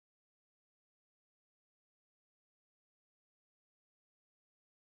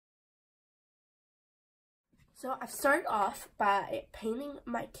So I've started off by painting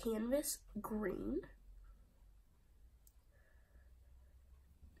my canvas green.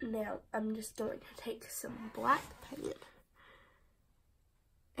 Now I'm just going to take some black paint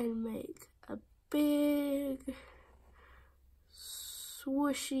and make a big,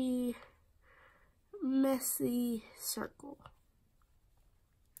 swooshy, messy circle.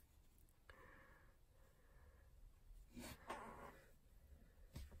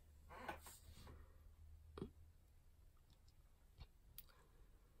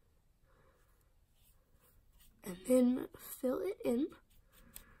 And then fill it in.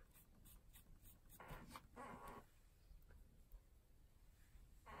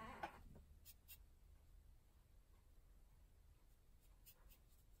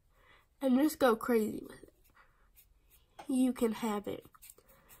 And just go crazy with it. You can have it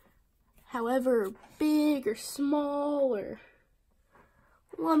however big or small or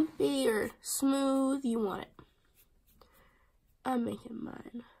lumpy or smooth you want it. I'm making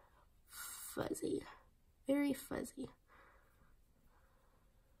mine fuzzy, very fuzzy.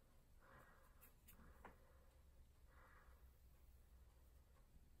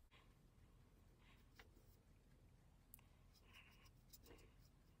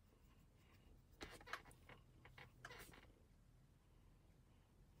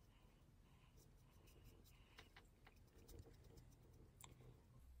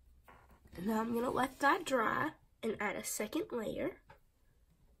 And now I'm going to let that dry and add a second layer.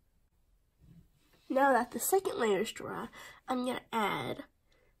 Now that the second layer is dry, I'm going to add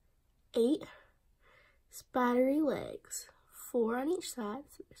 8 spidery legs, 4 on each side.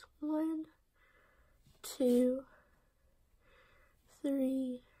 So there's 1, 2,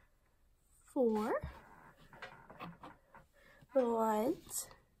 3, 4 lines,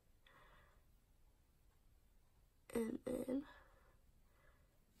 and then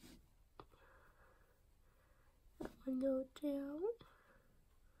that one go down.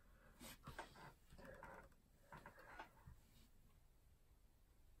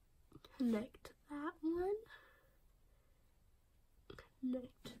 Connect that one.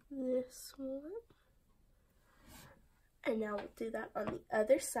 Connect this one. And now we'll do that on the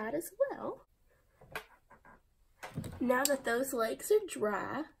other side as well. Now that those legs are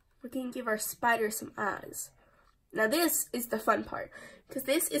dry, we're going to give our spider some eyes. Now this is the fun part, because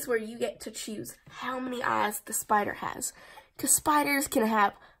this is where you get to choose how many eyes the spider has. Because spiders can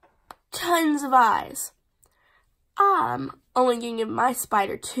have tons of eyes. I'm only going to give my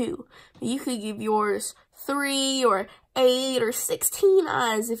spider 2. You could give yours 3 or 8 or 16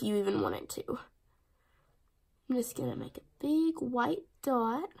 eyes if you even wanted to. I'm just going to make a big white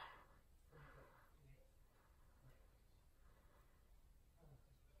dot.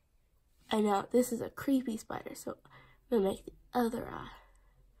 And now this is a creepy spider, so I'm going to make the other eye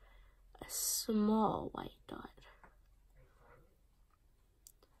a small white dot.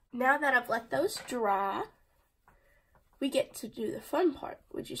 Now that I've let those dry, we get to do the fun part,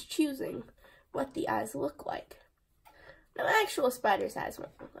 which is choosing what the eyes look like. Now, actual spider's eyes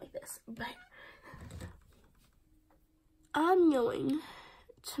won't look like this, but I'm going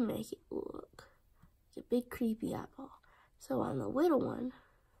to make it look like a big creepy eyeball. So on the little one,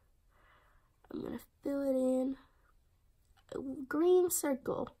 I'm going to fill it in a green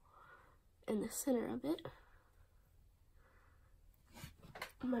circle in the center of it.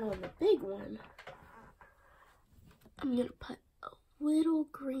 And then on the big one, I'm going to put a little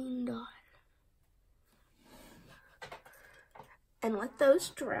green dot. And let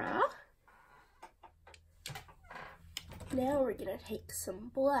those dry. Now we're going to take some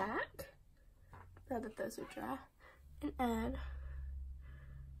black, now that those are dry, and add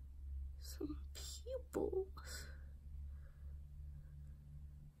some pupils.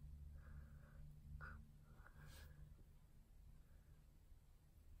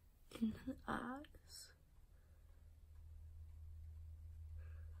 Into the eyes.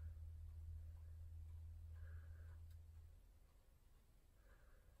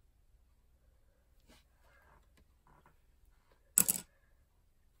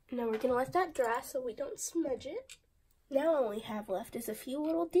 Now we're going to let that dry so we don't smudge it. Now all we have left is a few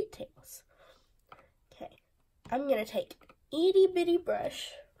little details. Okay, I'm going to take an itty bitty brush.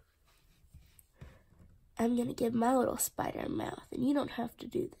 I'm going to give my little spider a mouth, and you don't have to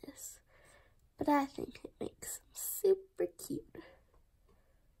do this, but I think it makes him super cute.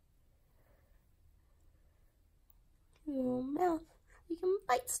 A little mouth, you can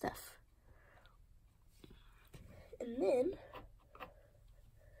bite stuff. And then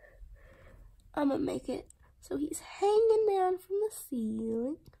I'm going to make it so he's hanging down from the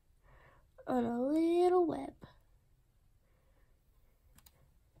ceiling on a little web.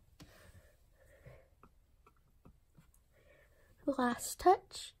 last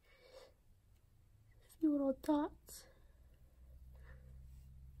touch. A few little dots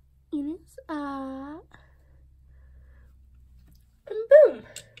in his eye. And boom!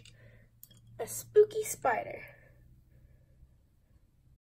 A spooky spider.